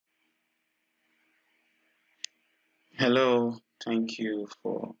Hello, thank you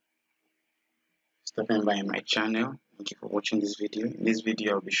for stopping by my channel. Thank you for watching this video. In this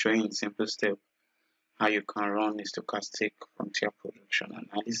video, I'll be showing in simple step how you can run a stochastic frontier production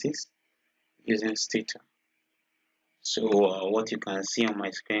analysis using STATA. So what you can see on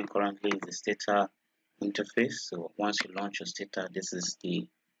my screen currently is the STATA interface. So once you launch your STATA, this is the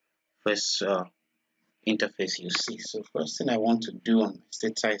first interface you see. So first thing I want to do on my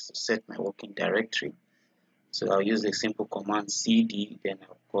STATA is to set my working directory. So I'll use a simple command cd, then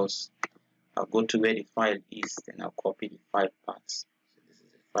of course I'll go to where the file is, then I'll copy the file paths. So this is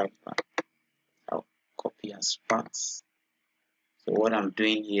the file path. I'll copy as paths. So what I'm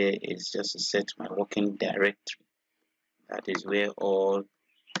doing here is just to set my working directory. That is where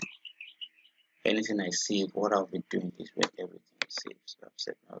anything I save, what I'll be doing is where everything is saved. So I've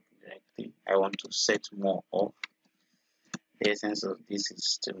set my working directory. I want to set more off. The essence of this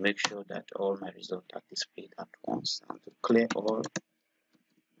is to make sure that all my results are displayed at once. I want to clear all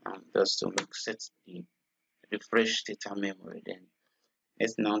and just to set the refresh data memory. Then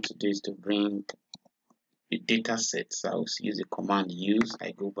next now to do is to bring the data set. So I'll use the command use.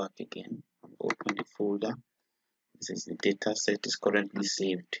 I go back again and open the folder. This is the data set is currently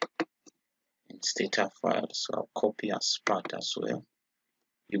saved in STATA file. So I'll copy as path as well.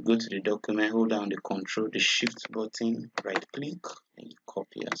 You go to the document, hold down the control, the shift button, right click, and you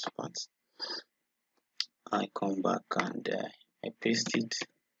copy as path. I come back and I paste it.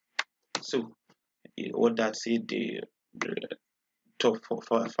 So what that's it, the top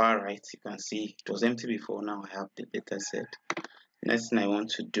far right, you can see it was empty before. Now I have the data set. Next thing I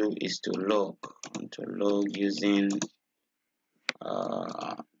want to do is to log. I want to log using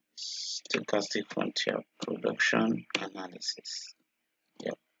stochastic frontier production analysis.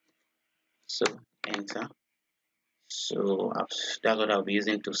 Yep. So enter. So that's what I'll be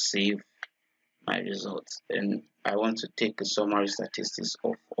using to save my results. And I want to take a summary statistics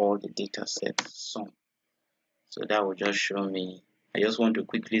of all the data sets sum. So that will just show me. I just want to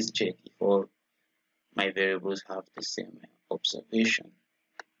quickly check if all my variables have the same observation.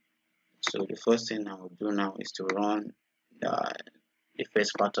 So the first thing I will do now is to run the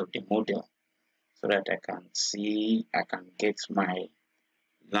first part of the model so that I can get my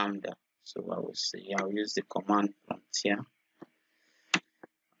lambda. So I will say I'll use the command frontier.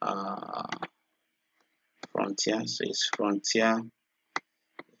 Frontier. So it's frontier.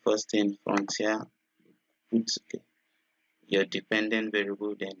 First thing frontier. Put your dependent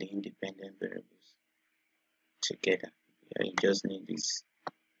variable, then the independent variables together. Yeah, you just need this.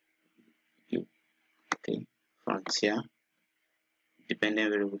 Okay, frontier, dependent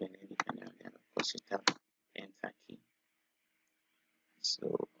variable, and independent, and of course you tap enter key.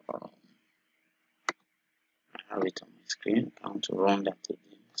 So I have it on my screen. I want to run that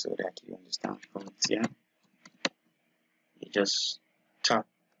again so that you understand frontier. You just tap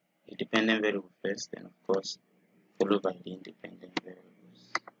the dependent variable first, then of course followed by the independent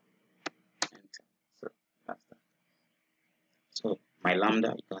variables. Enter. So that's that. So my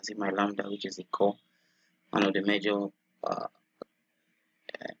lambda, you can see my lambda, which is the core, one of the major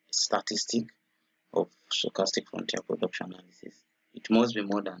statistic of stochastic frontier production analysis. It must be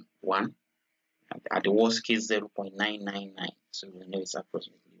more than 1. At the worst case 0.999, so we know it's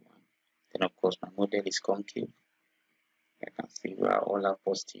approximately 1. Then of course my model is concave. I can see we are all have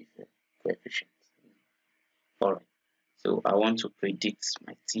positive coefficients. Alright, so I want to predict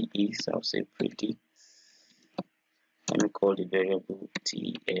my TE, so I'll say predict. Let me call the variable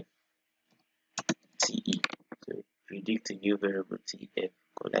TF TE. So predict a new variable TF,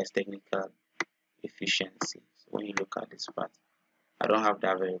 because that's technical efficiency. So when you look at this part, I don't have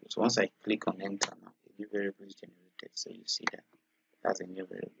that variable. So once I click on enter now, a new variable is generated. So you see that that's a new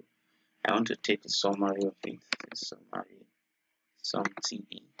variable. I want to take a summary of it. Summary sum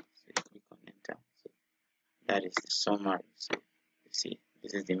TE. So you click on enter. So that is the summary. So you see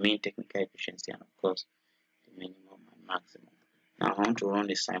this is the main technical efficiency and of course the minimum and maximum. Now I want to run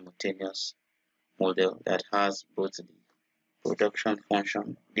a simultaneous model that has both the production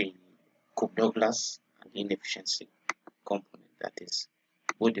function, the Cook-Douglas, and the inefficiency component. That is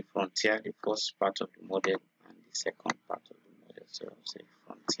both the frontier, the first part of the model, and the second part of the model. So I'll say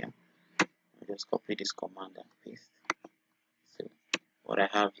frontier. I'll just copy this command and paste. So what I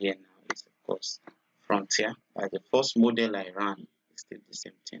have here now is of course frontier. The first model I ran is still the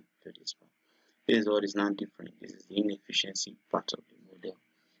same thing to this one. This is what is now different. This is the inefficiency part of the model,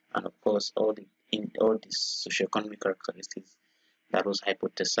 and of course all the socioeconomic characteristics that was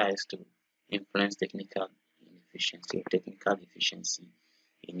hypothesized to influence technical inefficiency or technical efficiency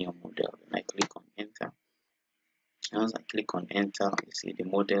in your model. And I click on enter. Once I click on enter, you see the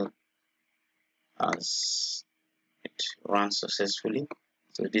model has it runs successfully.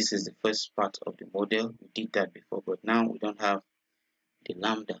 So this is the first part of the model. We did that before, but now we don't have the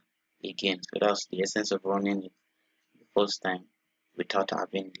lambda again. So that's the essence of running it the first time without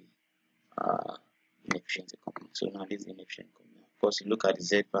having the inefficiency component. So now this is the inefficient component. Of course, you look at the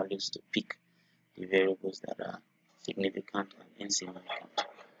z values to pick the variables that are significant and insignificant.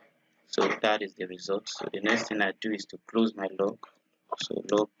 So that is the result. So the next thing I do is to close my log. So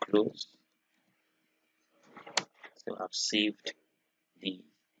log close. So I've saved the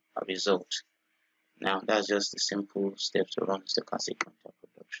result. Now that's just the simple steps to run stochastic quantum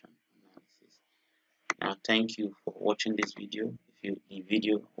production analysis. Now thank you for watching this video. If the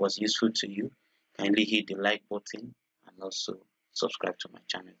video was useful to you, kindly hit the like button and also subscribe to my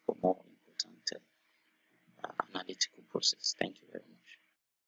channel for more important analytical process. Thank you.